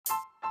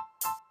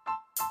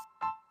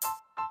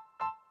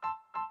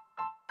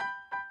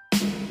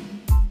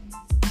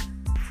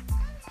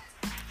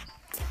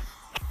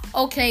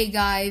Okay,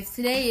 guys,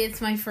 today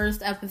it's my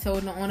first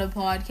episode on a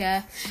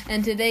podcast,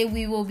 and today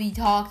we will be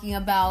talking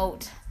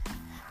about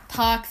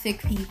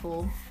toxic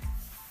people.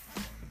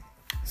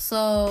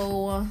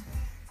 So,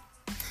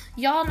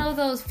 y'all know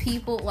those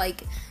people,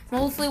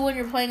 mostly when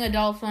you're playing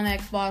adults on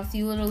Xbox,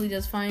 you literally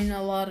just find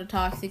a lot of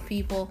toxic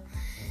people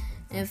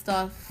and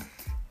stuff.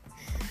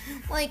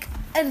 I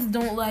just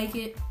don't like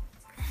it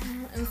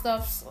and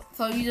stuff,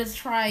 so you just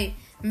try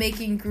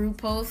making group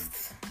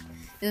posts.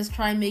 Just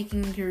try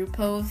making group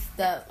posts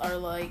that are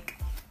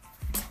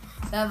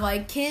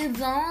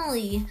kids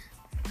only.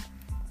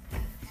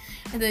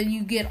 And then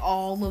you get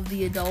all of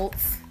the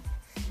adults.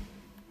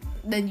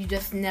 Then you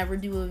just never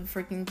do a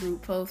freaking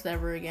group post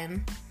ever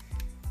again.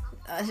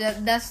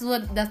 That's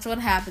what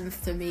happens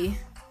to me.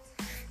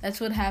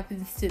 That's what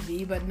happens to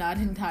me, but not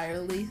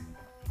entirely.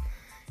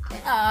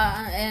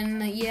 And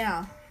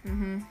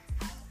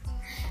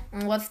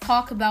let's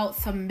talk about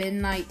some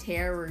midnight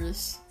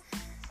terrors.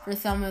 For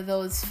some of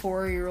those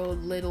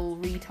 4-year-old little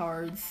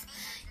retards.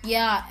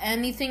 Yeah,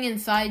 anything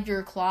inside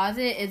your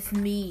closet, it's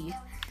me.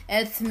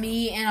 It's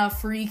me in a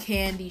free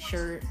candy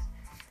shirt.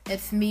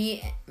 It's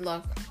me.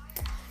 Look,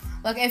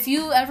 if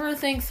you ever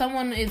think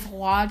someone is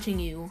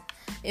watching you,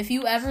 and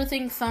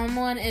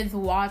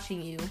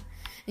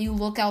you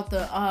look out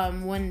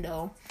the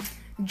window,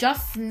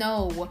 just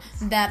know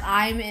that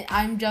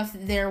I'm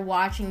just there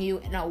watching you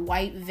in a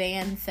white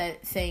van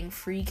saying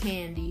free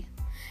candy.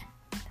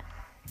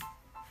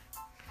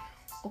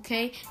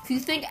 Okay? If you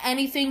think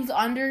anything's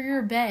under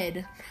your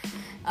bed,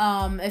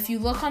 if you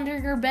look under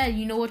your bed,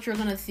 you know what you're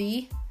gonna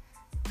see?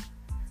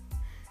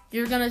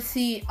 You're gonna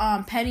see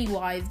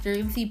Pennywise. You're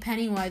gonna see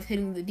Pennywise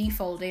hitting the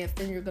default dance.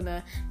 Then you're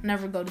gonna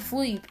never go to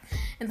sleep.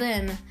 And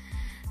then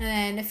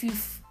if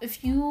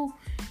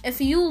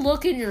you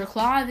look in your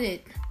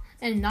closet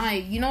at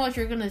night, you know what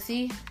you're gonna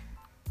see?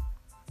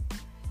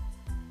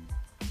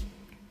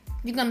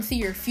 You're gonna see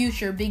your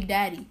future Big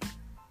Daddy.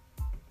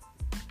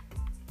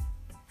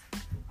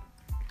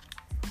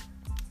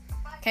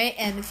 Okay,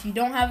 and if you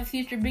don't have a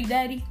future Big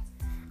Daddy,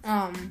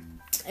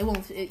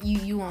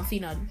 you won't see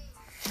nothing.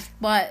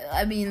 But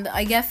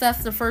I guess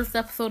that's the first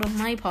episode of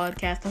my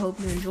podcast. I hope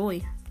you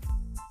enjoy.